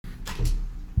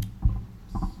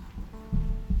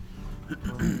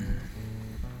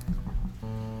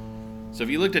So if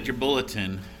you looked at your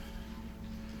bulletin,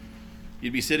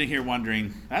 you'd be sitting here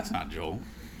wondering, that's not Joel.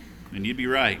 And you'd be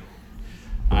right.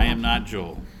 I am not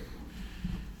Joel.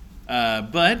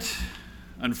 But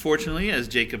unfortunately, as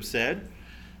Jacob said,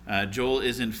 Joel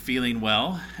isn't feeling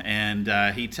well. And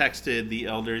he texted the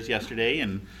elders yesterday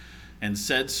and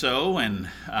said so. And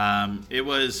it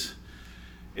was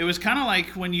kind of like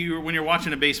when you're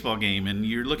watching a baseball game and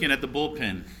you're looking at the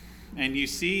bullpen and you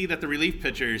see that the relief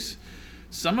pitchers,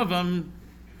 some of them,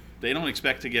 they don't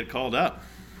expect to get called up.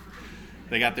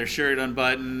 They got their shirt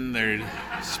unbuttoned, they're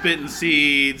spitting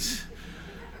seeds.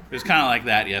 It was kind of like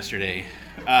that yesterday.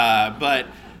 But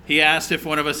he asked if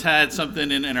one of us had something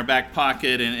in our back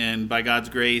pocket, and by God's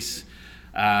grace,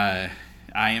 I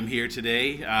am here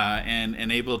today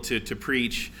and able to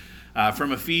preach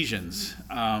from Ephesians.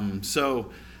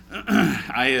 So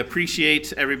I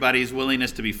appreciate everybody's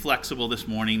willingness to be flexible this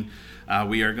morning.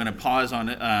 We are going to pause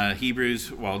on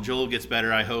Hebrews while Joel gets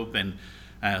better, I hope, and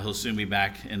he'll soon be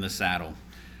back in the saddle.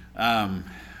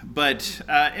 But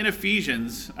in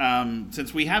Ephesians,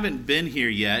 since we haven't been here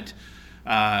yet,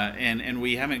 and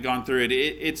we haven't gone through it,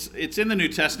 it's in the New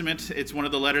Testament. It's one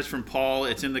of the letters from Paul.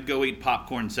 It's in the go eat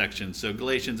popcorn section. So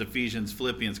Galatians, Ephesians,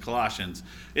 Philippians, Colossians.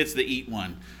 It's the eat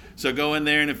one. So go in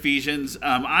there in Ephesians.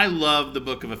 I love the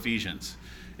book of Ephesians.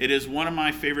 It is one of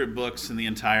my favorite books in the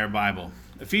entire Bible.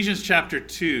 Ephesians chapter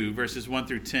 2, verses 1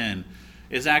 through 10,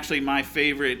 is actually my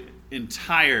favorite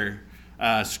entire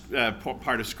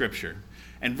part of Scripture,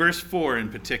 and verse 4 in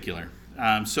particular.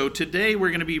 So today we're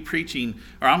going to be preaching,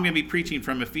 or I'm going to be preaching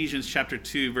from Ephesians chapter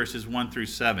 2, verses 1 through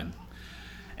 7.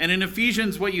 And in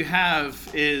Ephesians, what you have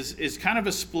is kind of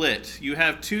a split. You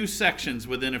have two sections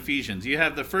within Ephesians. You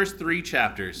have the first three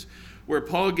chapters where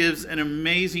Paul gives an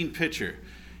amazing picture.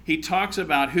 He talks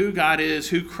about who God is,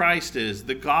 who Christ is,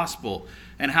 the gospel,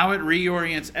 and how it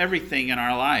reorients everything in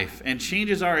our life and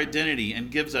changes our identity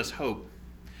and gives us hope.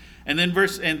 And then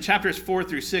in chapters 4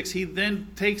 through 6, he then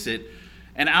takes it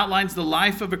and outlines the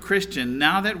life of a Christian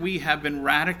now that we have been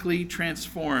radically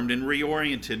transformed and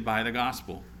reoriented by the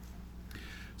gospel.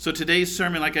 So today's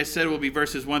sermon, like I said, will be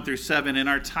verses 1 through 7, and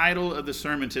our title of the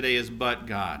sermon today is But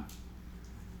God.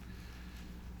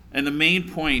 And the main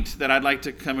point that I'd like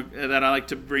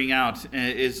to bring out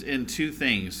is in two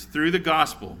things. Through the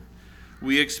gospel,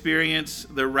 we experience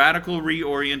the radical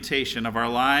reorientation of our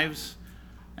lives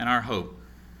and our hope.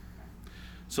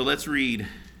 So let's read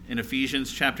in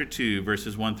Ephesians chapter 2,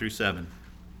 verses 1 through 7.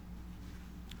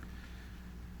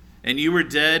 And you were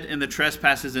dead in the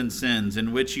trespasses and sins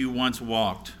in which you once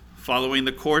walked, following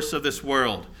the course of this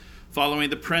world, following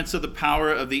the prince of the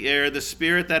power of the air, the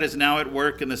spirit that is now at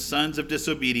work in the sons of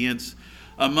disobedience,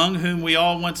 among whom we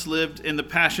all once lived in the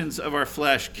passions of our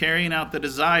flesh, carrying out the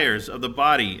desires of the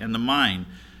body and the mind,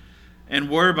 and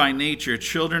were by nature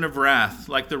children of wrath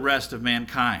like the rest of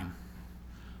mankind.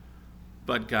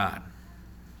 But God,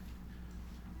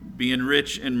 being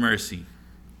rich in mercy,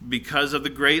 because of the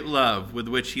great love with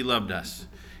which he loved us,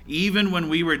 even when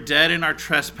we were dead in our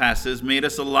trespasses, made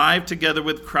us alive together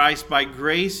with Christ. By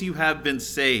grace you have been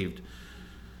saved,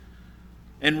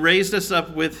 and raised us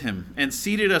up with him, and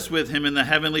seated us with him in the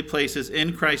heavenly places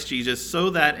in Christ Jesus, so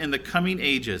that in the coming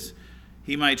ages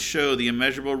he might show the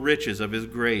immeasurable riches of his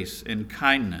grace and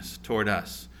kindness toward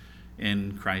us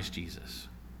in Christ Jesus.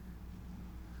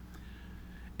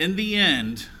 In the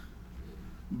end,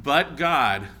 but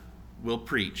God will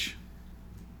preach.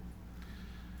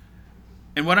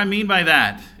 And what I mean by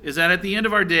that is that at the end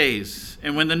of our days,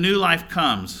 and when the new life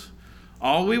comes,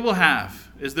 all we will have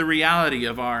is the reality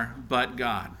of our but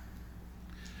God.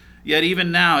 Yet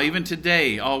even now, even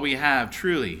today, all we have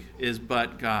truly is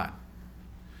but God.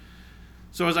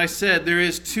 So as I said, there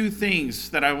is two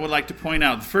things that I would like to point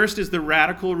out. The first is the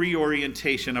radical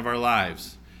reorientation of our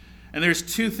lives. And there's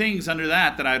two things under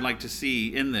that I'd like to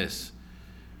see in this.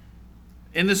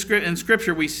 In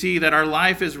Scripture, we see that our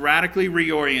life is radically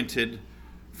reoriented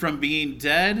from being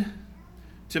dead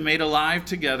to made alive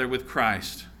together with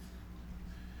Christ.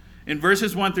 In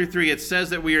verses 1 through 3, it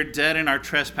says that we are dead in our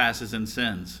trespasses and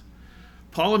sins.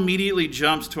 Paul immediately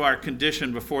jumps to our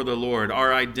condition before the Lord,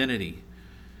 our identity.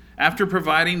 After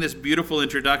providing this beautiful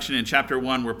introduction in chapter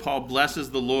 1 where Paul blesses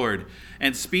the Lord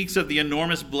and speaks of the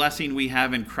enormous blessing we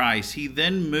have in Christ, he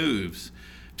then moves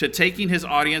to taking his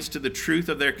audience to the truth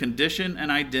of their condition and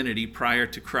identity prior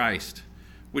to Christ,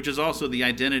 which is also the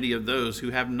identity of those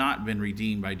who have not been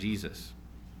redeemed by Jesus.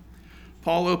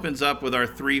 Paul opens up with our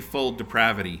threefold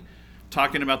depravity,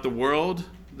 talking about the world,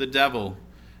 the devil,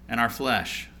 and our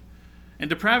flesh. And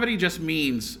depravity just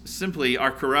means simply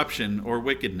our corruption or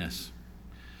wickedness.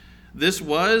 This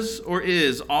was or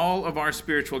is all of our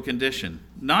spiritual condition.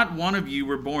 Not one of you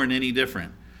were born any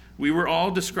different. We were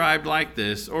all described like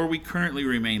this, or we currently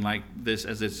remain like this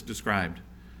as it's described.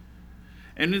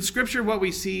 And in Scripture, what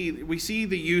we see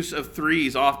the use of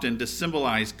threes often to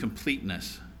symbolize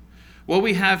completeness. What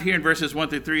we have here in verses 1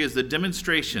 through 3 is the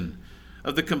demonstration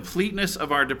of the completeness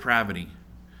of our depravity,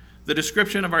 the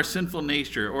description of our sinful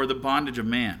nature or the bondage of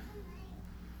man.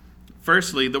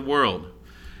 Firstly, the world.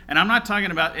 And I'm not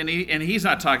talking about, and he's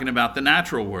not talking about the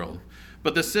natural world,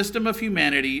 but the system of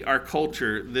humanity, our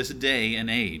culture, this day and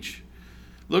age.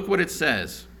 Look what it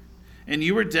says. And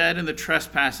you were dead in the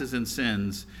trespasses and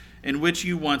sins in which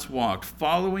you once walked,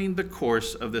 following the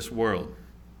course of this world.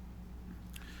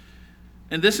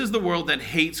 And this is the world that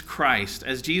hates Christ,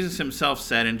 as Jesus himself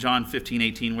said in John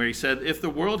 15:18, where he said, if the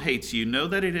world hates you, know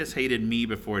that it has hated me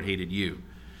before it hated you.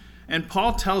 And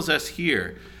Paul tells us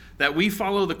here that we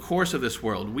follow the course of this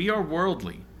world. We are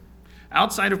worldly.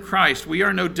 Outside of Christ, we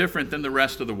are no different than the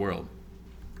rest of the world.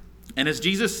 And as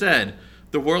Jesus said,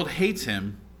 the world hates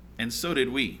him, and so did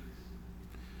we.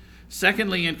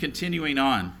 Secondly, and continuing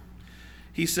on,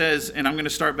 he says, and I'm going to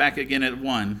start back again at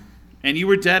 1, and you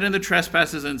were dead in the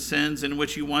trespasses and sins in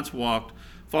which you once walked,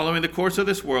 following the course of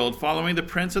this world, following the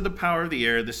prince of the power of the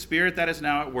air, the spirit that is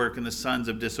now at work in the sons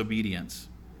of disobedience.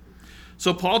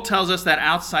 So Paul tells us that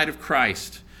outside of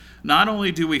Christ, not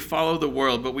only do we follow the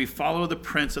world, but we follow the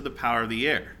prince of the power of the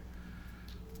air.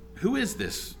 Who is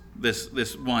this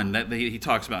one that he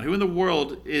talks about? Who in the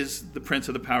world is the prince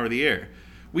of the power of the air?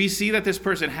 We see that this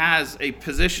person has a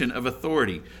position of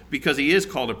authority because he is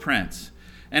called a prince.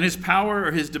 And his power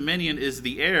or his dominion is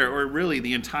the air, or really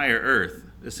the entire earth,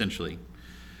 essentially.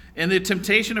 In the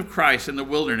temptation of Christ in the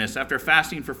wilderness, after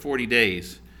fasting for 40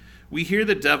 days, we hear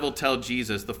the devil tell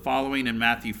Jesus the following in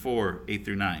Matthew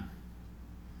 4:8-9.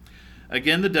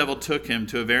 Again, the devil took him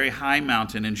to a very high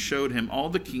mountain and showed him all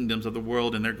the kingdoms of the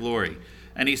world and their glory.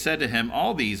 And he said to him,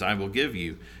 all these I will give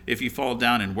you, if you fall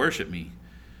down and worship me.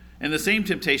 And the same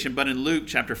temptation, but in Luke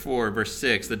chapter 4, verse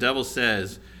 6, the devil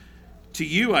says, to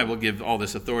you I will give all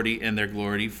this authority and their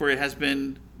glory, for it has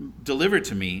been delivered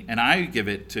to me, and I give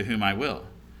it to whom I will.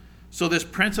 So this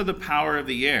prince of the power of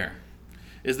the air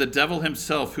is the devil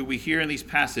himself, who we hear in these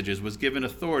passages was given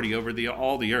authority over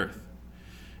all the earth.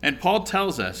 And Paul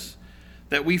tells us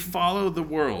that we follow the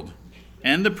world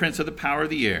and the prince of the power of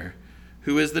the air,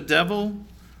 who is the devil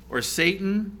or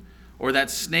Satan or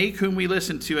that snake whom we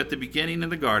listened to at the beginning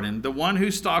of the garden, the one who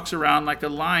stalks around like a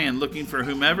lion looking for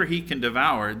whomever he can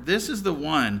devour. This is the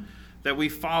one that we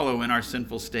follow in our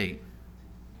sinful state.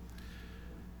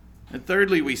 And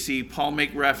thirdly, we see Paul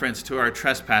make reference to our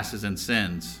trespasses and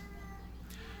sins.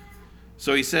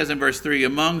 So he says in verse 3,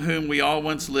 among whom we all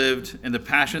once lived in the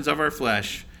passions of our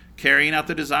flesh, carrying out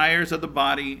the desires of the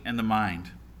body and the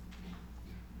mind.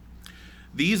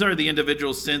 These are the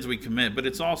individual sins we commit, but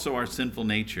it's also our sinful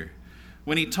nature.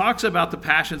 When he talks about the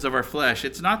passions of our flesh,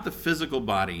 it's not the physical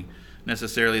body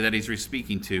necessarily that he's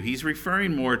speaking to. He's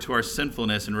referring more to our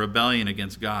sinfulness and rebellion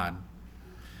against God.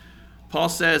 Paul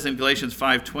says in Galatians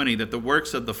 5:20 that the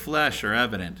works of the flesh are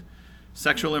evident: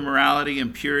 sexual immorality,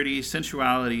 impurity,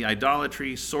 sensuality,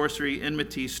 idolatry, sorcery,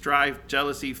 enmity, strife,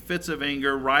 jealousy, fits of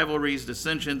anger, rivalries,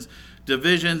 dissensions,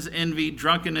 divisions, envy,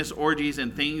 drunkenness, orgies,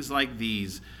 and things like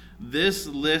these. This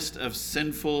list of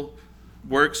sinful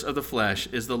works of the flesh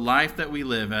is the life that we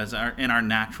live in our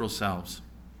natural selves.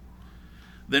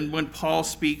 Then when Paul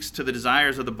speaks to the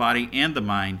desires of the body and the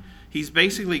mind, he's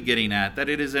basically getting at that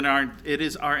it is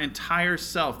our entire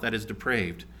self that is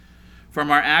depraved. From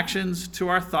our actions to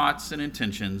our thoughts and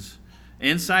intentions,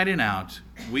 inside and out,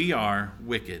 we are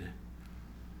wicked.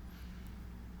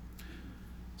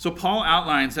 So Paul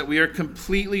outlines that we are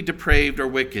completely depraved or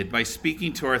wicked by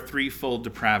speaking to our threefold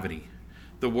depravity: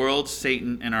 the world,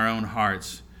 Satan, and our own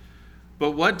hearts.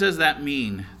 But what does that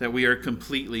mean, that we are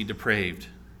completely depraved?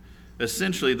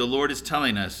 Essentially, the Lord is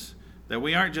telling us that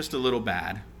we aren't just a little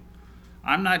bad.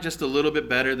 I'm not just a little bit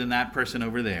better than that person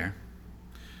over there.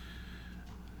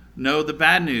 No, the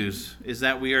bad news is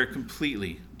that we are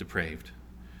completely depraved.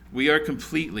 We are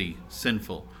completely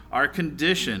sinful. Our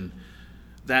condition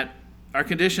that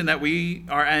we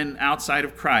are in outside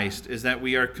of Christ is that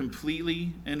we are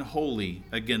completely and wholly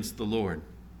against the Lord.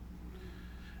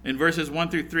 In verses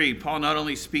 1-3, Paul not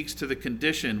only speaks to the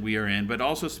condition we are in, but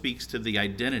also speaks to the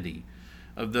identity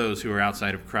of those who are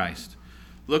outside of Christ.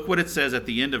 Look what it says at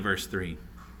the end of verse 3.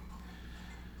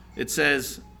 It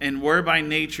says, and were by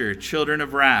nature children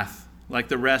of wrath, like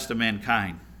the rest of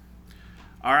mankind.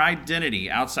 Our identity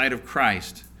outside of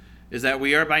Christ is that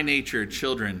we are by nature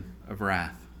children of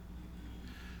wrath.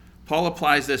 Paul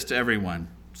applies this to everyone,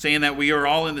 saying that we are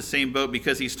all in the same boat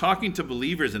because he's talking to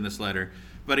believers in this letter,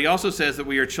 but he also says that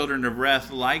we are children of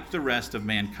wrath like the rest of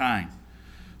mankind.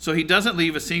 So he doesn't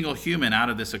leave a single human out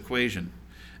of this equation.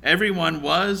 Everyone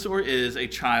was or is a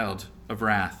child of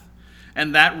wrath.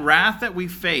 And that wrath that we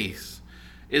face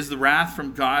is the wrath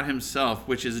from God himself,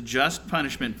 which is just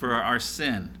punishment for our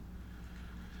sin.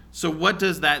 So what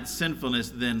does that sinfulness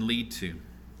then lead to?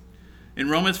 In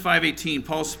Romans 5:18,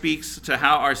 Paul speaks to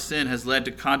how our sin has led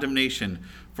to condemnation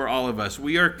for all of us.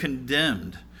 We are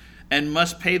condemned and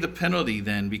must pay the penalty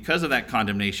then because of that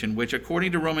condemnation, which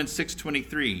according to Romans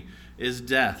 6:23 is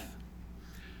death.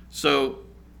 So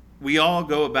we all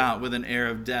go about with an air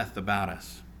of death about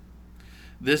us.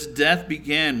 This death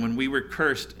began when we were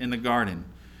cursed in the garden.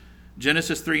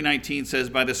 Genesis 3:19 says,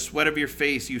 "By the sweat of your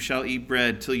face you shall eat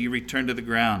bread till you return to the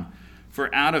ground,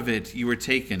 for out of it you were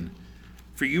taken.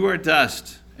 For you are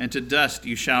dust, and to dust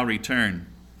you shall return."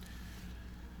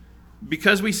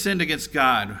 Because we sinned against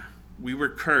God, we were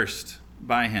cursed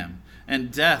by him,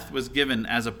 and death was given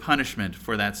as a punishment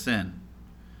for that sin.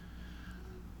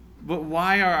 But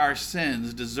why are our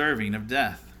sins deserving of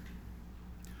death?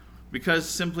 Because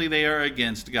simply they are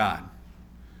against God.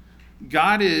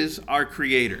 God is our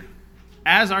creator.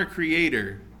 As our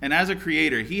creator, and as a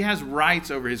creator, he has rights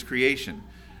over his creation.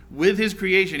 With his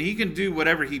creation, he can do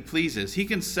whatever he pleases. He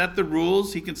can set the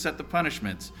rules, he can set the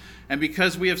punishments. And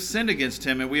because we have sinned against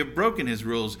him and we have broken his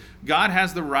rules, God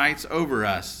has the rights over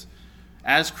us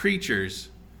as creatures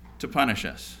to punish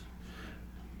us.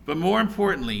 But more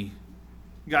importantly,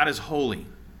 God is holy.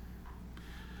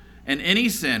 And any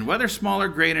sin, whether small or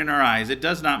great in our eyes, it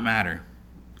does not matter.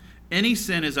 Any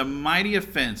sin is a mighty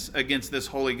offense against this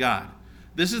holy God.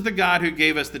 This is the God who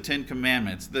gave us the 10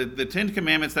 Commandments, the 10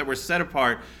 Commandments that were set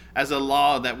apart as a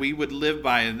law that we would live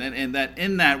by, and that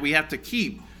in that we have to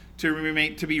keep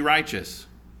to be righteous.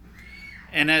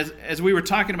 And as we were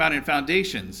talking about in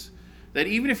Foundations, that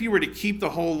even if you were to keep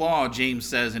the whole law, James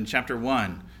says in chapter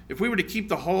 1, if we were to keep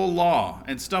the whole law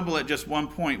and stumble at just one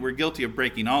point, we're guilty of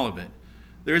breaking all of it.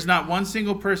 There is not one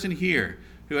single person here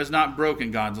who has not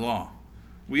broken God's law.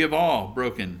 We have all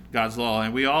broken God's law,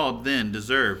 and we all then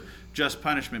deserve just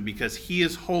punishment because he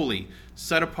is holy,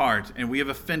 set apart, and we have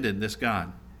offended this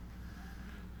God.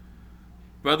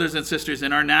 Brothers and sisters,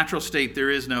 in our natural state, there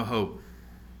is no hope.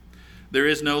 There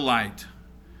is no light.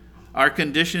 Our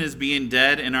condition is being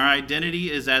dead, and our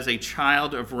identity is as a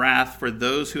child of wrath for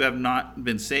those who have not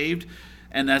been saved,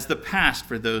 and as the past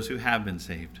for those who have been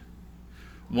saved.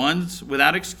 Ones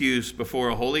without excuse before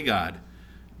a holy God,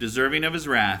 deserving of his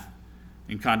wrath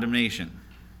and condemnation.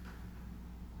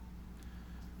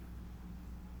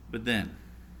 But then,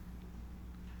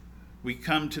 we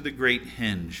come to the great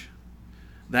hinge,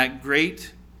 that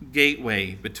great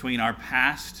gateway between our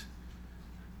past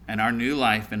and our new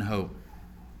life and hope.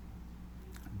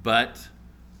 But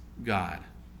God.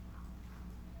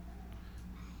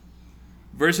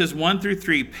 Verses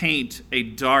 1-3 paint a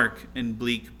dark and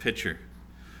bleak picture.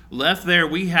 Left there,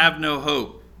 we have no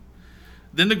hope.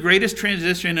 Then the greatest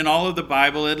transition in all of the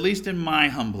Bible, at least in my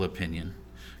humble opinion,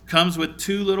 comes with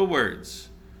 2 little words.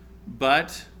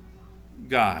 But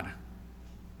God.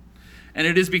 And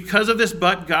it is because of this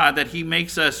but God that he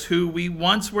makes us who we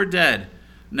once were dead,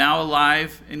 now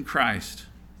alive in Christ.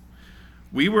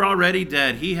 We were already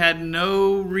dead. He had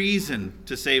no reason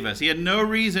to save us. He had no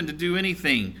reason to do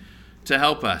anything to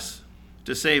help us,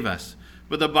 to save us.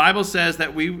 But the Bible says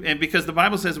that because the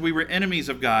Bible says we were enemies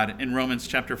of God in Romans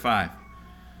chapter 5.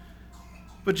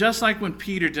 But just like when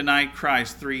Peter denied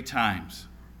Christ 3 times,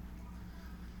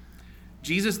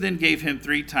 Jesus then gave him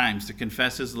 3 times to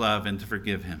confess his love and to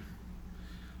forgive him.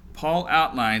 Paul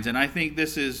outlines, and I think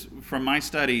this is, from my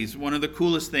studies, one of the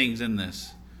coolest things in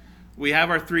this. We have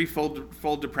our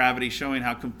threefold depravity showing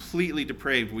how completely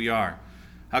depraved we are,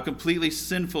 how completely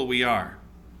sinful we are.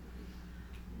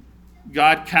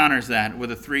 God counters that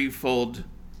with a threefold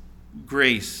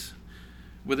grace,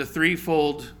 with a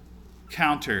threefold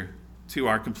counter to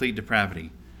our complete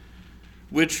depravity,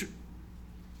 which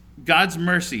God's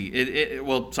mercy,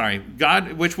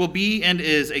 God, which will be and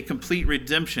is a complete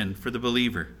redemption for the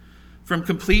believer. From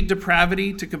complete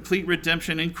depravity to complete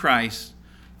redemption in Christ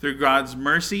through God's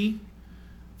mercy,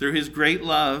 through his great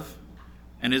love,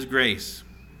 and his grace.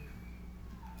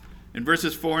 In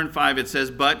verses 4 and 5 it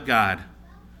says, "But God,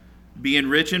 being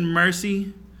rich in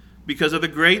mercy, because of the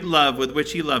great love with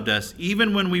which he loved us,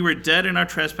 even when we were dead in our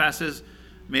trespasses,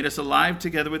 made us alive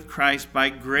together with Christ. By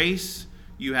grace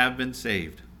you have been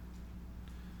saved."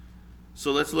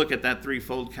 So let's look at that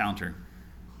threefold counter.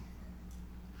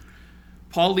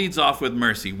 Paul leads off with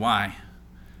mercy. Why?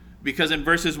 Because in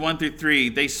verses 1-3,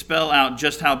 they spell out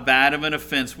just how bad of an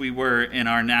offense we were in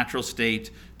our natural state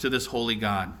to this holy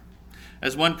God.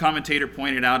 As one commentator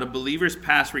pointed out, a believer's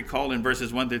past recalled in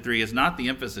verses 1-3 is not the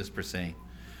emphasis per se,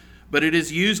 but it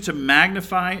is used to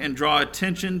magnify and draw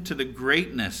attention to the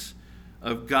greatness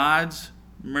of God's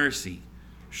mercy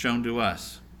shown to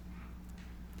us.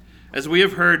 As we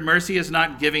have heard, mercy is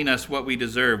not giving us what we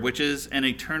deserve, which is an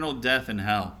eternal death in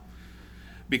hell,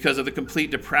 because of the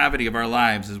complete depravity of our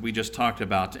lives, as we just talked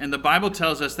about. And the Bible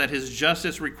tells us that his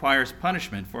justice requires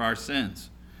punishment for our sins.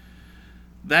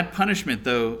 That punishment,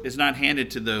 though, is not handed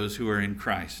to those who are in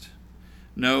Christ.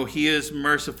 No, he is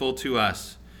merciful to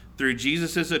us through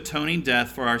Jesus' atoning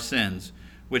death for our sins,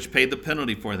 which paid the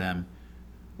penalty for them,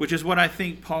 which is what I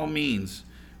think Paul means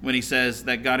when he says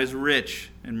that God is rich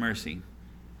in mercy.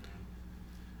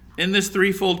 In this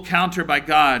threefold counter by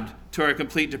God to our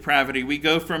complete depravity, we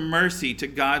go from mercy to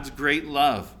God's great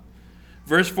love.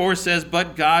 Verse 4 says,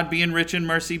 "But God, being rich in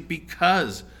mercy,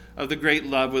 because of the great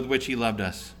love with which he loved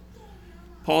us."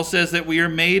 Paul says that we are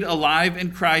made alive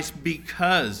in Christ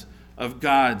because of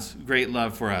God's great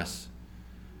love for us.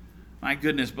 My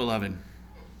goodness, beloved,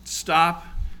 stop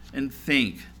and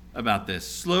think about this.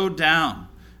 Slow down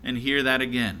and hear that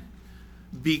again.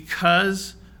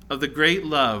 Because of the great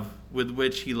love with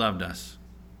which he loved us.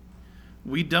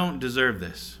 We don't deserve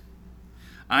this.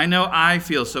 I know I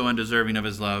feel so undeserving of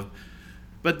his love,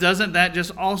 but doesn't that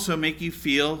just also make you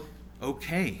feel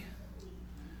okay?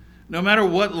 No matter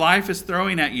what life is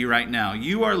throwing at you right now,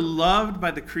 you are loved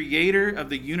by the creator of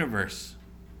the universe.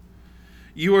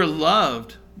 You are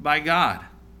loved by God.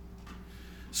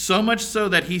 So much so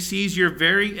that he sees your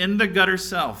very in-the-gutter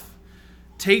self,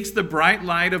 takes the bright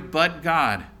light of but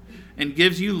God, and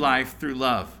gives you life through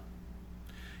love.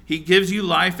 He gives you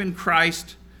life in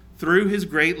Christ through his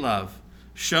great love,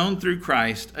 shown through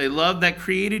Christ, a love that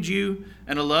created you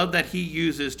and a love that he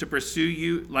uses to pursue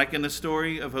you, like in the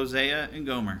story of Hosea and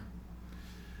Gomer.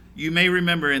 You may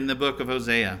remember in the book of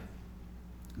Hosea,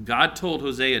 God told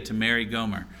Hosea to marry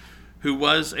Gomer, who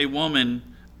was a woman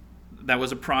that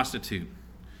was a prostitute.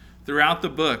 Throughout the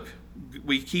book,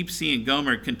 we keep seeing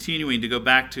Gomer continuing to go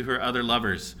back to her other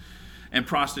lovers and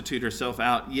prostitute herself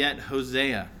out. Yet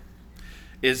Hosea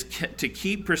is to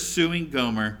keep pursuing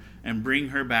Gomer and bring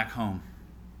her back home.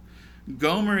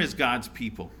 Gomer is God's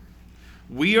people.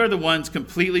 We are the ones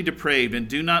completely depraved and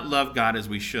do not love God as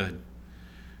we should.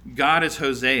 God is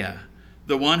Hosea,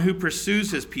 the one who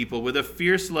pursues his people with a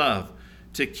fierce love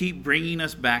to keep bringing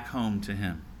us back home to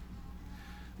him.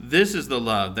 This is the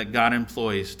love that God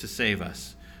employs to save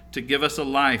us, to give us a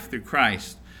life through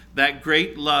Christ, that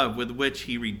great love with which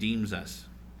he redeems us.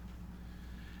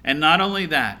 And not only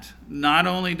that, not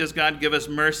only does God give us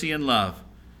mercy and love,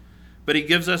 but he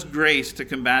gives us grace to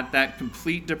combat that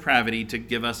complete depravity, to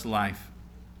give us life.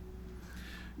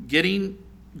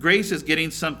 Grace is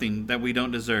getting something that we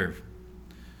don't deserve.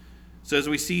 So as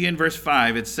we see in verse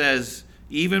 5, it says,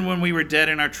 "Even when we were dead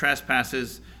in our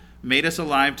trespasses, made us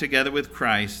alive together with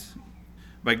Christ.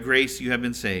 By grace you have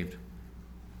been saved."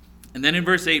 And then in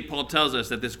verse 8, Paul tells us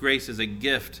that this grace is a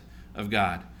gift of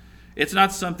God. It's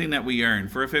not something that we earn,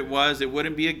 for if it was, it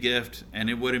wouldn't be a gift and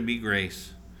it wouldn't be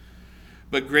grace.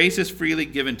 But grace is freely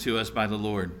given to us by the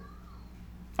Lord.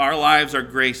 Our lives are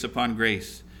grace upon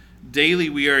grace. Daily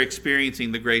we are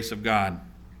experiencing the grace of God,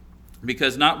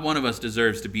 because not one of us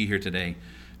deserves to be here today,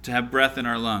 to have breath in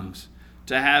our lungs,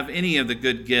 to have any of the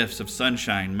good gifts of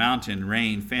sunshine, mountain,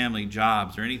 rain, family,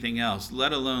 jobs, or anything else,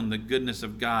 let alone the goodness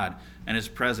of God and his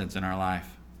presence in our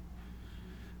life.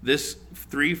 This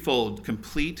threefold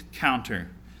complete counter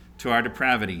to our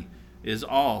depravity is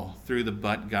all through the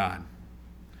but God,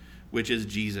 which is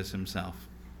Jesus himself.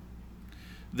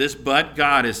 This but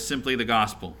God is simply the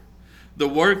gospel, the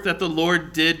work that the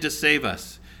Lord did to save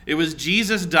us. It was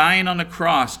Jesus dying on the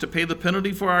cross to pay the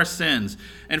penalty for our sins.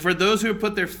 And for those who have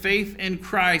put their faith in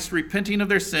Christ, repenting of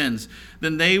their sins,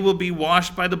 then they will be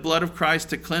washed by the blood of Christ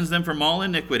to cleanse them from all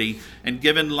iniquity and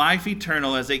given life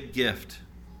eternal as a gift.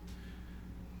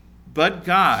 But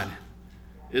God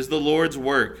is the Lord's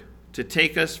work to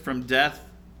take us from death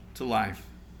to life.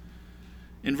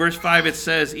 In verse 5 it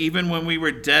says, "Even when we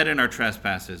were dead in our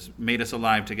trespasses, made us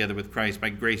alive together with Christ. By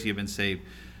grace you have been saved."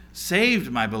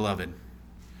 Saved, my beloved.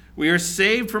 We are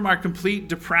saved from our complete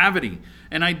depravity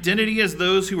and identity as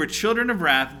those who are children of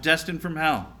wrath, destined from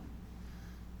hell.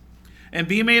 And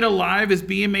being made alive is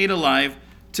being made alive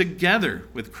together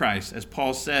with Christ, as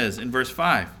Paul says in verse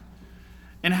 5.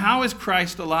 And how is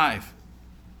Christ alive?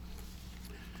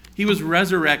 He was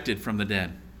resurrected from the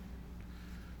dead.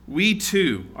 We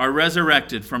too are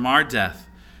resurrected from our death.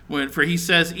 For he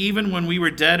says, even when we were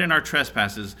dead in our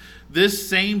trespasses, this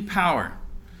same power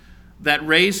that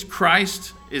raised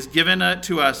Christ is given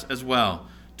to us as well,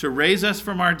 to raise us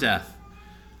from our death.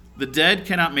 The dead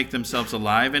cannot make themselves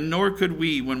alive, and nor could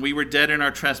we when we were dead in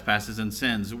our trespasses and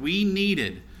sins. We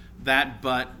needed that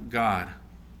but God.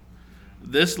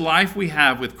 This life we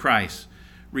have with Christ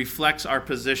reflects our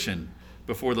position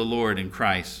before the Lord in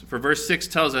Christ. For verse 6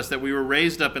 tells us that we were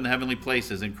raised up in the heavenly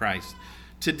places in Christ.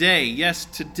 Today, yes,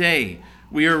 today,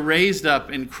 we are raised up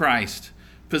in Christ,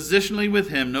 positionally with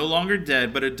him, no longer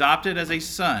dead, but adopted as a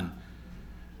son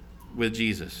with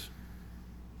Jesus.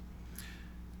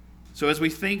 So as we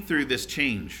think through this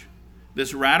change,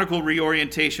 this radical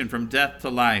reorientation from death to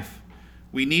life,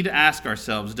 we need to ask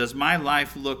ourselves, does my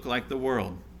life look like the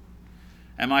world?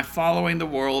 Am I following the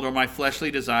world or my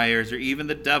fleshly desires or even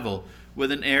the devil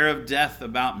with an air of death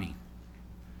about me?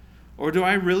 Or do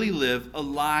I really live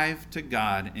alive to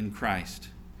God in Christ?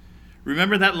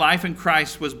 Remember that life in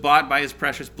Christ was bought by his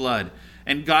precious blood,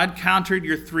 and God countered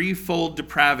your threefold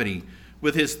depravity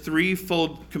with his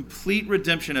threefold complete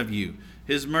redemption of you,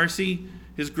 his mercy,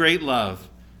 his great love,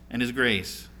 and his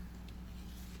grace.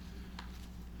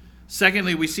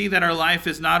 Secondly, we see that our life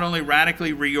is not only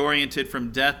radically reoriented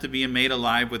from death to being made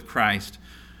alive with Christ,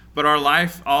 but our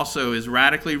life also is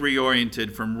radically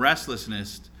reoriented from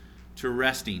restlessness to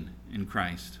resting in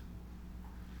Christ.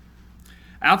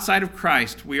 Outside of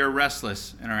Christ, we are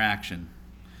restless in our action.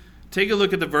 Take a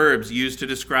look at the verbs used to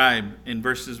describe in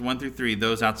verses 1 through 3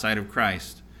 those outside of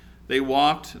Christ. They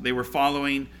walked, they were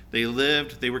following, they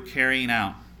lived, they were carrying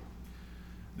out.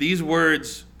 These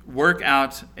words work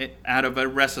out of a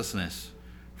restlessness.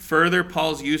 Further,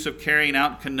 Paul's use of carrying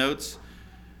out connotes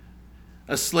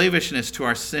a slavishness to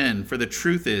our sin, for the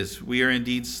truth is we are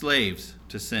indeed slaves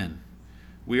to sin.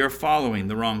 We are following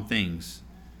the wrong things.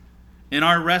 In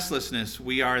our restlessness,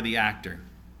 we are the actor,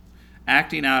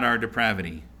 acting out our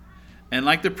depravity. And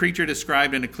like the preacher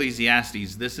described in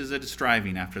Ecclesiastes, this is a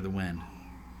striving after the wind.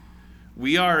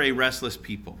 We are a restless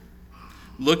people,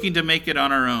 looking to make it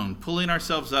on our own, pulling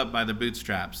ourselves up by the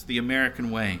bootstraps, the American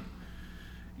way.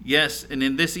 Yes, and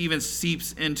then this even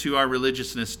seeps into our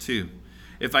religiousness too.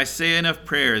 If I say enough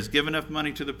prayers, give enough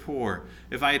money to the poor,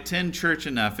 if I attend church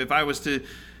enough, if I was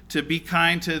to be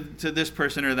kind to this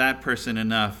person or that person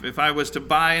enough, if I was to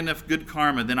buy enough good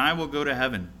karma, then I will go to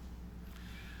heaven.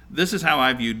 This is how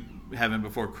I viewed heaven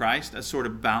before Christ, a sort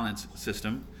of balance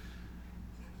system.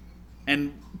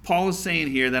 And Paul is saying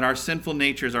here that our sinful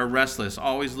natures are restless,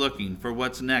 always looking for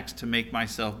what's next to make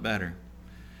myself better.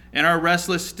 In our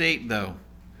restless state, though,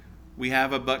 we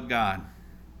have a but God.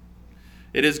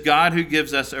 It is God who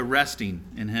gives us a resting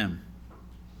in him.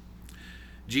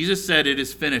 Jesus said it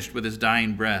is finished with his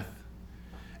dying breath.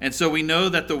 And so we know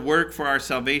that the work for our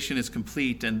salvation is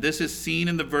complete, and this is seen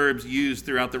in the verbs used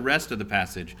throughout the rest of the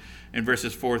passage in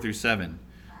verses 4 through 7.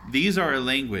 These are a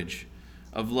language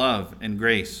of love and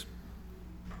grace.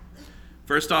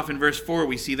 First off, in verse 4,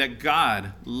 we see that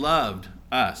God loved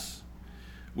us.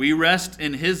 We rest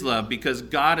in his love because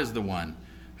God is the one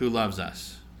who loves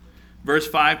us. Verse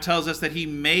 5 tells us that he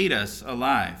made us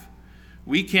alive.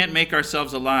 We can't make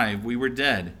ourselves alive. We were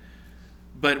dead.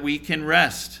 But we can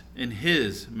rest in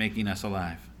his making us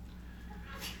alive.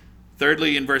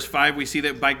 Thirdly, in verse 5, we see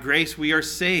that by grace we are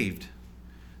saved.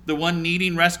 The one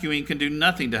needing rescuing can do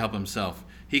nothing to help himself.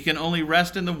 He can only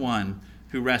rest in the one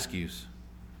who rescues.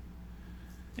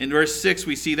 In verse 6,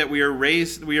 we see that we are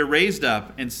raised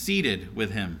up and seated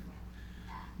with him.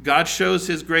 God shows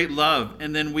his great love,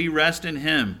 and then we rest in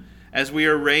him as we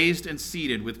are raised and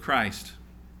seated with Christ.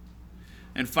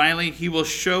 And finally, he will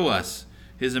show us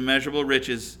his immeasurable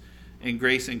riches in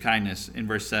grace and kindness in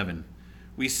verse 7.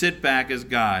 We sit back as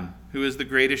God, who is the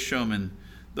greatest showman,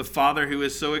 the Father who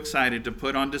is so excited to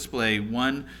put on a display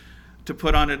one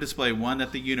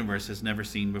that the universe has never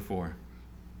seen before.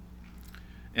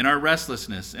 In our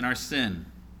restlessness, in our sin,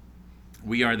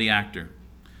 we are the actor.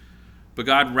 But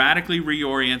God radically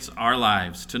reorients our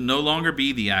lives to no longer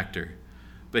be the actor,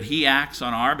 but he acts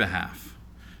on our behalf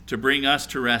to bring us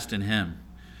to rest in him.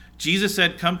 Jesus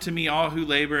said, "Come to me, all who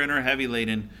labor and are heavy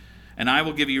laden, and I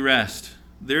will give you rest."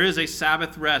 There is a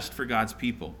Sabbath rest for God's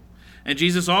people. And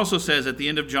Jesus also says at the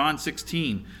end of John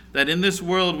 16 that in this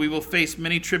world we will face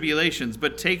many tribulations,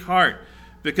 but take heart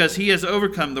because he has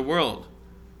overcome the world.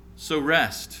 So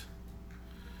rest.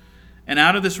 And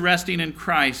out of this resting in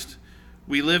Christ,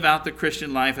 we live out the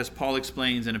Christian life as Paul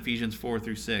explains in Ephesians 4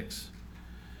 through 6.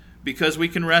 Because we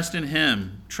can rest in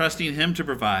him, trusting him to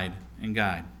provide and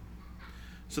guide.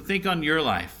 So think on your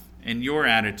life and your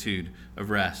attitude of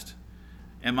rest.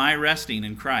 Am I resting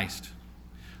in Christ?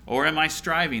 Or am I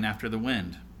striving after the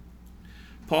wind?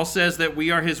 Paul says that we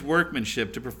are his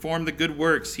workmanship to perform the good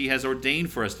works he has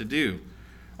ordained for us to do.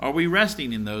 Are we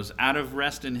resting in those out of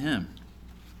rest in him?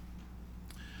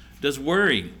 Does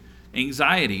worry,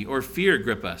 anxiety, or fear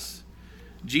grip us?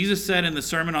 Jesus said in the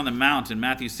Sermon on the Mount in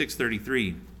Matthew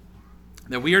 6:33,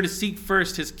 that we are to seek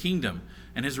first his kingdom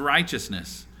and his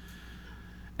righteousness,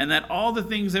 and that all the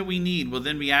things that we need will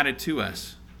then be added to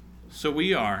us. So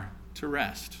we are to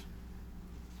rest.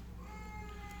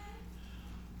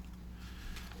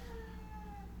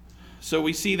 So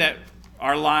we see that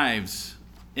our lives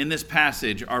in this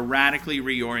passage are radically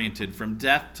reoriented from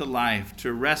death to life,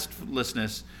 to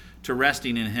restlessness, to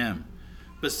resting in him.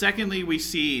 But secondly, we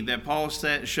see that Paul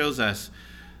shows us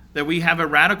that we have a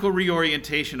radical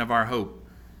reorientation of our hope.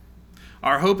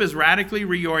 Our hope is radically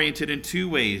reoriented in two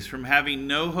ways, from having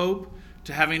no hope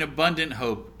to having abundant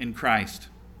hope in Christ.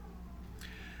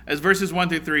 As verses 1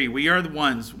 through 3, we are the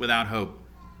ones without hope.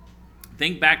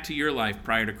 Think back to your life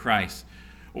prior to Christ.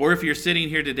 Or if you're sitting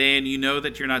here today and you know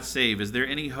that you're not saved, is there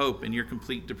any hope in your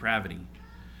complete depravity?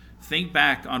 Think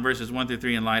back on verses 1 through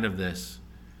 3 in light of this.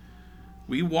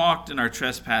 We walked in our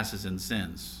trespasses and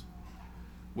sins.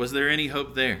 Was there any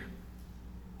hope there?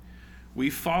 We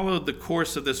followed the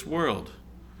course of this world.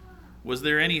 Was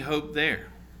there any hope there?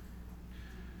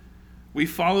 We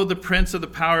followed the prince of the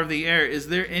power of the air. Is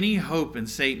there any hope in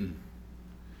Satan?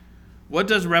 What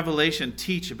does Revelation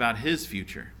teach about his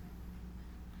future?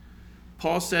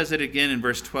 Paul says it again in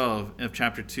verse 12 of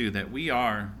chapter 2, that we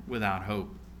are without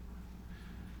hope.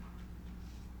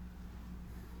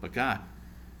 But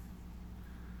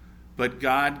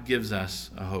God gives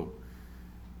us a hope.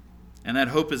 And that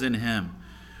hope is in him.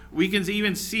 We can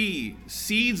even see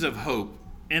seeds of hope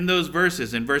in those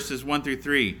verses, in verses 1 through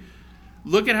 3.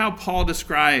 Look at how Paul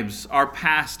describes our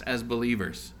past as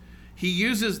believers. He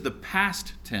uses the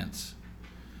past tense.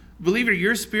 Believer,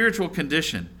 your spiritual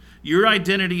condition, your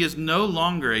identity is no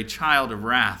longer a child of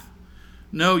wrath.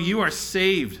 No, you are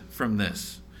saved from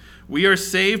this. We are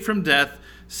saved from death,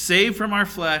 saved from our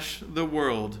flesh, the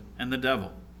world, and the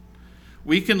devil.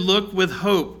 We can look with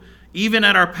hope even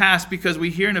at our past, because we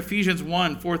hear in Ephesians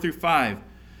 1, 4 through 5,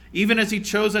 even as he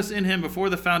chose us in him before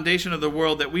the foundation of the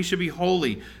world, that we should be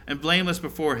holy and blameless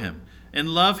before him.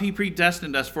 In love he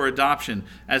predestined us for adoption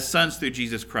as sons through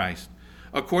Jesus Christ,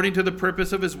 according to the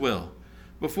purpose of his will.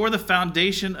 Before the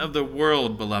foundation of the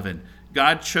world, beloved,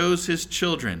 God chose his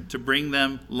children to bring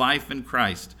them life in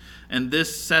Christ, and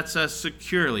this sets us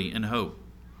securely in hope.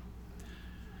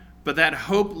 But that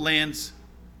hope lands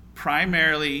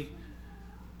primarily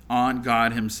on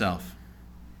God himself.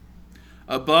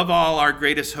 Above all, our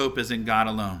greatest hope is in God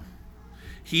alone.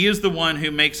 He is the one who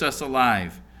makes us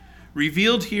alive.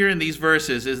 Revealed here in these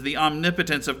verses is the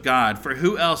omnipotence of God, for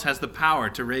who else has the power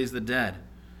to raise the dead?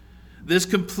 This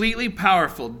completely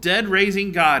powerful,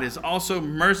 dead-raising God is also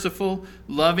merciful,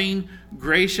 loving,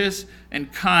 gracious,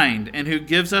 and kind, and who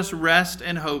gives us rest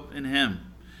and hope in him.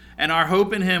 And our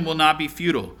hope in him will not be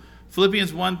futile.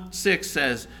 Philippians 1:6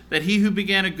 says that he who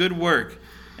began a good work,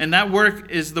 and that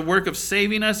work is the work of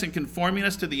saving us and conforming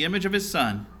us to the image of his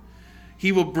Son,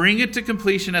 he will bring it to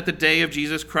completion at the day of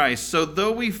Jesus Christ. So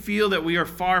though we feel that we are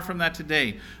far from that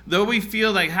today, though we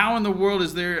feel like, how in the world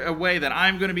is there a way that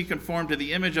I'm going to be conformed to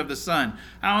the image of the Son?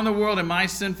 How in the world am I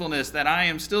sinfulness that I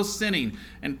am still sinning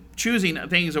and choosing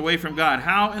things away from God?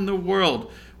 How in the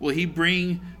world will he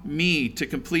bring me to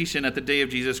completion at the day of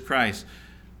Jesus Christ?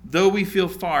 Though we feel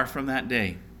far from that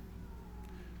day,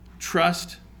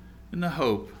 trust in the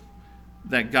hope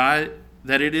that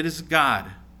it is God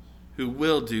who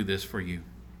will do this for you.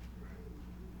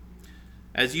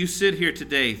 As you sit here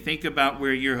today, think about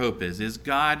where your hope is. Is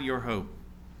God your hope?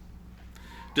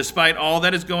 Despite all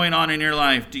that is going on in your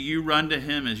life, do you run to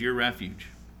him as your refuge?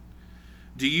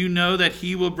 Do you know that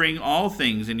he will bring all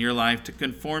things in your life to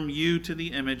conform you to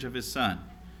the image of his Son?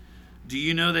 Do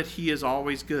you know that he is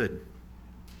always good?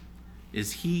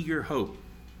 Is he your hope?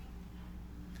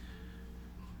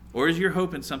 Or is your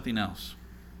hope in something else?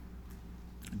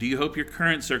 Do you hope your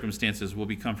current circumstances will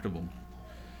be comfortable?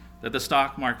 That the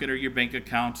stock market or your bank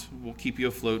account will keep you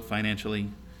afloat financially?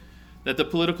 That the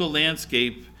political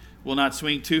landscape will not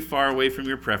swing too far away from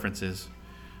your preferences?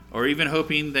 Or even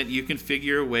hoping that you can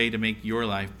figure a way to make your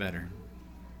life better?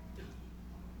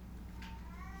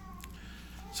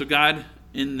 So God,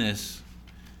 in this,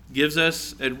 gives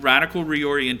us a radical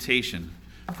reorientation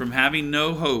from having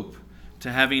no hope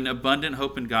to having abundant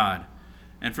hope in God,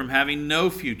 and from having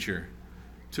no future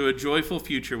to a joyful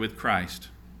future with Christ.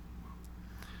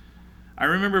 I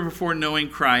remember before knowing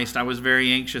Christ, I was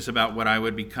very anxious about what I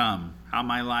would become, how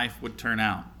my life would turn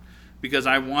out, because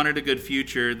I wanted a good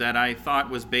future that I thought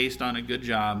was based on a good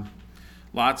job,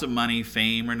 lots of money,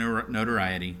 fame, or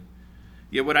notoriety.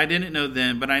 Yet what I didn't know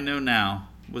then, but I know now,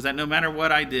 was that no matter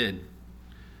what I did,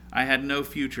 I had no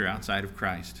future outside of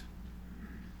Christ.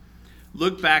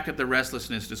 Look back at the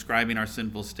restlessness describing our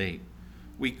sinful state.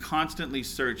 We constantly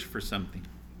search for something.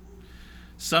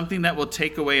 something that will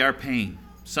take away our pain,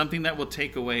 something that will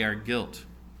take away our guilt.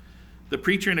 The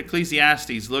preacher in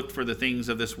Ecclesiastes looked for the things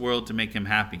of this world to make him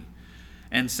happy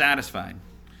and satisfied.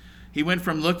 He went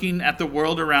from looking at the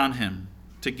world around him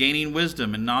to gaining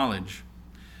wisdom and knowledge,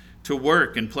 to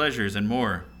work and pleasures and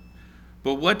more.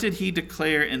 But what did he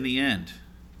declare in the end?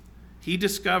 He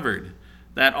discovered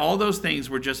that all those things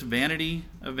were just vanity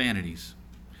of vanities.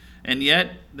 And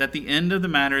yet, that the end of the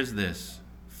matter is this: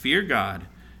 fear God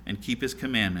and keep his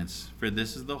commandments, for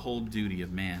this is the whole duty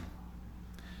of man.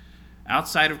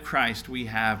 Outside of Christ, we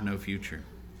have no future.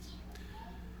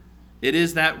 It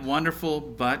is that wonderful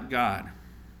but God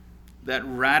that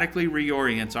radically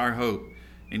reorients our hope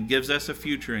and gives us a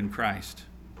future in Christ.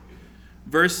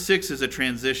 Verse 6 is a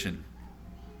transition.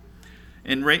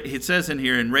 And it says in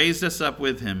here, and raised us up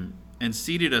with him and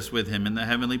seated us with him in the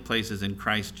heavenly places in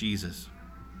Christ Jesus.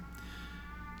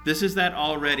 This is that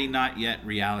already not yet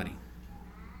reality.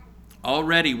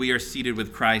 Already we are seated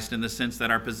with Christ in the sense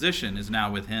that our position is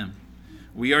now with him.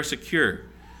 We are secure.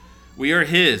 We are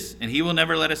his, and he will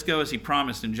never let us go, as he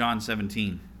promised in John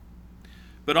 17.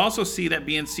 But also see that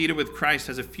being seated with Christ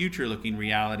has a future-looking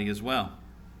reality as well.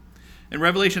 In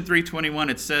Revelation 3:21,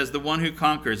 it says, "The one who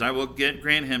conquers, I will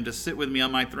grant him to sit with me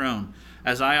on my throne,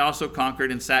 as I also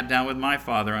conquered and sat down with my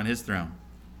Father on his throne."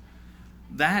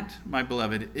 That, my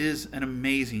beloved, is an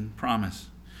amazing promise.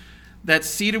 That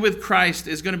seated with Christ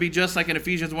is going to be just like in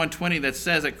Ephesians 1:20 that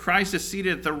says that Christ is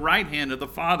seated at the right hand of the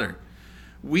Father.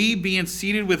 We being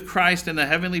seated with Christ in the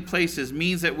heavenly places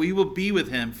means that we will be with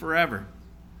him forever.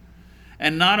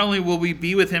 And not only will we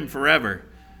be with him forever,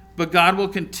 but God will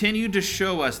continue to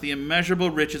show us the immeasurable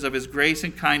riches of his grace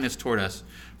and kindness toward us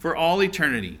for all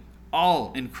eternity,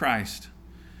 all in Christ.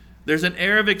 There's an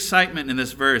air of excitement in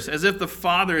this verse, as if the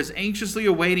Father is anxiously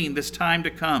awaiting this time to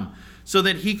come so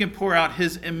that he can pour out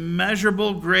his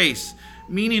immeasurable grace,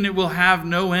 meaning it will have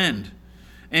no end,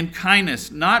 and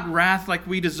kindness, not wrath like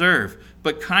we deserve,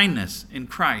 but kindness in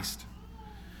Christ.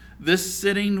 This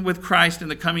sitting with Christ in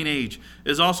the coming age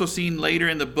is also seen later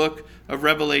in the book of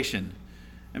Revelation.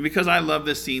 And because I love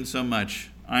this scene so much,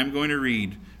 I'm going to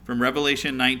read from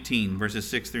Revelation 19, verses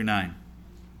 6 through 9.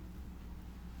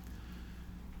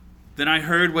 Then I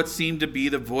heard what seemed to be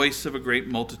the voice of a great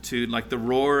multitude, like the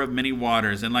roar of many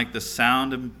waters, and like the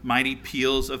sound of mighty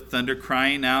peals of thunder,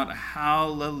 crying out,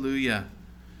 "Hallelujah!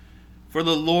 For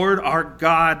the Lord our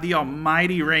God, the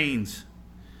Almighty, reigns.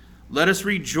 Let us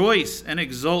rejoice and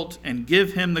exult and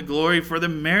give him the glory, for the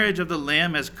marriage of the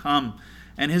Lamb has come,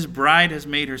 and his bride has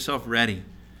made herself ready.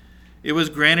 It was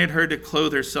granted her to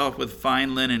clothe herself with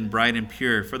fine linen, bright and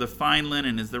pure, for the fine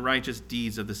linen is the righteous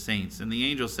deeds of the saints." And the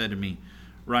angel said to me,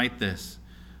 "Write this: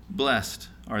 Blessed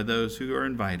are those who are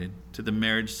invited to the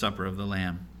marriage supper of the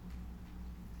Lamb."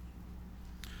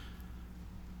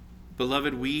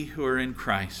 Beloved, we who are in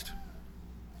Christ,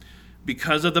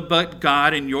 because of the but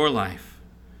God in your life,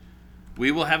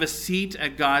 we will have a seat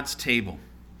at God's table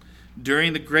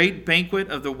during the great banquet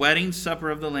of the wedding supper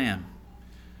of the Lamb.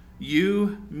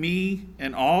 You, me,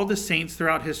 and all the saints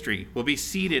throughout history will be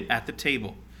seated at the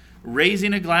table,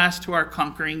 raising a glass to our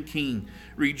conquering King,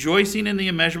 rejoicing in the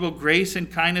immeasurable grace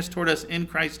and kindness toward us in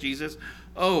Christ Jesus.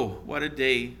 Oh, what a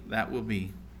day that will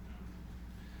be.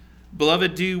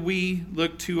 Beloved, do we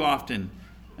look too often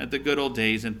at the good old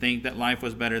days and think that life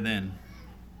was better then?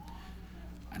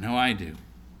 I know I do.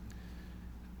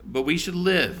 But we should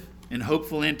live in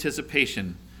hopeful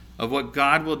anticipation of what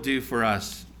God will do for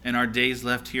us in our days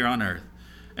left here on earth,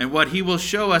 and what he will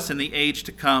show us in the age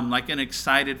to come, like an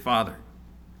excited father.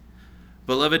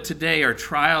 Beloved, today are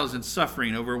trials and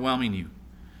suffering overwhelming you.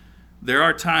 There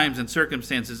are times and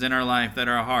circumstances in our life that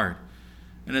are hard.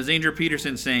 And as Andrew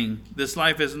Peterson's saying, this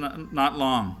life is not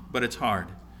long, but it's hard.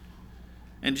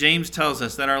 And James tells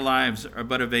us that our lives are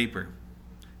but a vapor.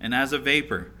 And as a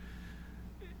vapor,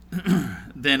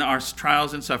 then our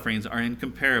trials and sufferings are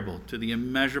incomparable to the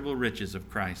immeasurable riches of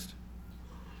Christ.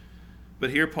 But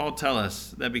here Paul tells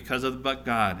us that because of the but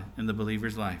God in the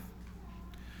believer's life,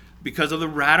 because of the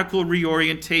radical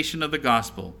reorientation of the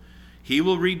gospel, he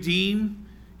will redeem,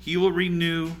 he will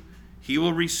renew, he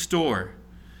will restore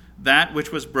that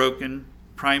which was broken,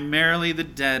 primarily the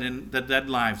dead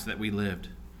lives that we lived.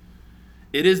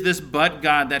 It is this but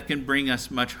God that can bring us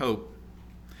much hope.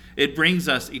 It brings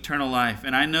us eternal life.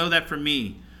 And I know that for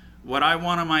me, what I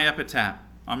want on my epitaph,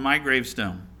 on my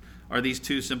gravestone, are these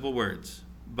two simple words: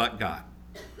 but God.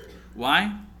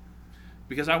 Why?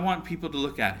 Because I want people to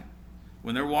look at it.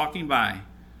 When they're walking by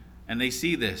and they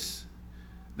see this,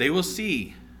 they will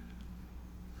see,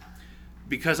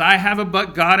 because I have a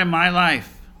but God in my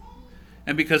life,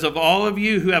 and because of all of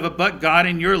you who have a but God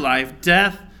in your life,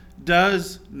 death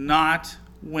does not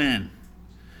win.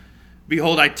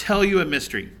 Behold, I tell you a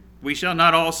mystery. We shall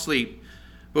not all sleep,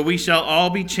 but we shall all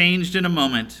be changed in a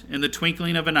moment, in the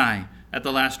twinkling of an eye, at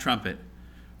the last trumpet.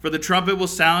 For the trumpet will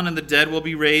sound, and the dead will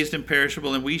be raised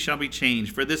imperishable, and we shall be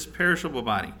changed. For this perishable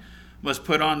body must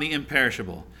put on the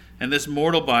imperishable, and this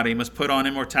mortal body must put on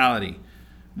immortality.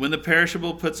 When the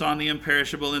perishable puts on the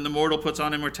imperishable, and the mortal puts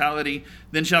on immortality,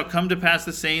 then shall come to pass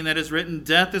the saying that is written,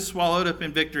 Death is swallowed up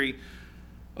in victory.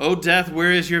 O death,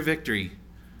 where is your victory?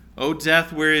 O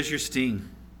death, where is your sting?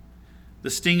 The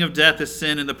sting of death is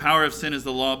sin, and the power of sin is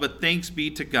the law. But thanks be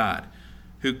to God,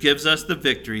 who gives us the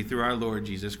victory through our Lord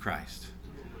Jesus Christ.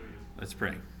 Let's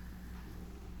pray.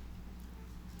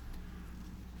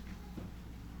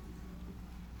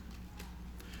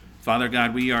 Father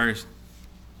God, we are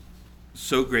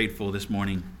so grateful this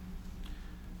morning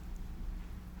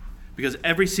because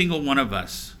every single one of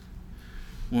us,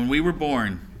 when we were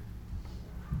born,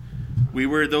 we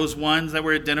were those ones that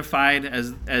were identified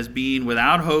as being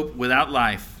without hope, without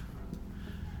life.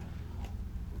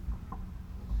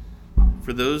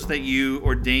 For those that you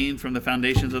ordained from the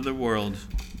foundations of the world,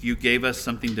 you gave us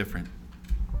something different.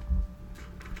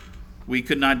 We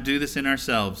could not do this in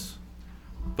ourselves,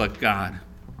 but God.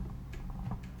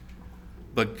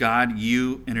 But God,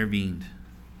 you intervened.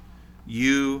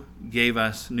 You gave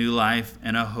us new life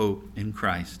and a hope in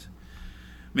Christ.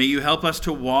 May you help us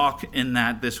to walk in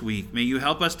that this week. May you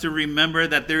help us to remember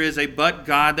that there is a but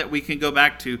God that we can go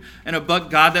back to, and a but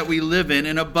God that we live in,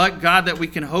 and a but God that we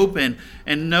can hope in,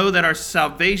 and know that our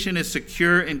salvation is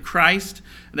secure in Christ,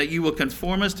 that you will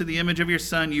conform us to the image of your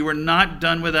Son. You are not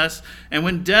done with us. And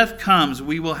when death comes,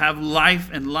 we will have life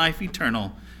and life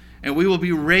eternal. And we will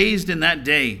be raised in that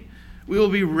day. We will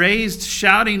be raised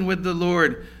shouting with the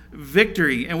Lord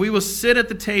victory. And we will sit at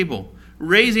the table,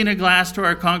 raising a glass to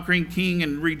our conquering King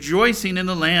and rejoicing in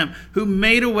the Lamb who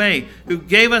made a way, who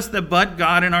gave us the but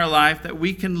God in our life, that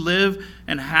we can live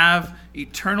and have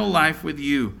eternal life with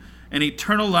you. An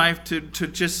eternal life to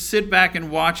just sit back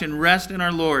and watch and rest in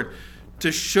our Lord,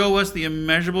 to show us the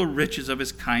immeasurable riches of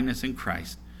his kindness in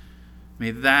Christ. May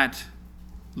that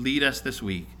lead us this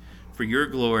week for your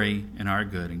glory and our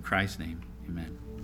good. In Christ's name, amen.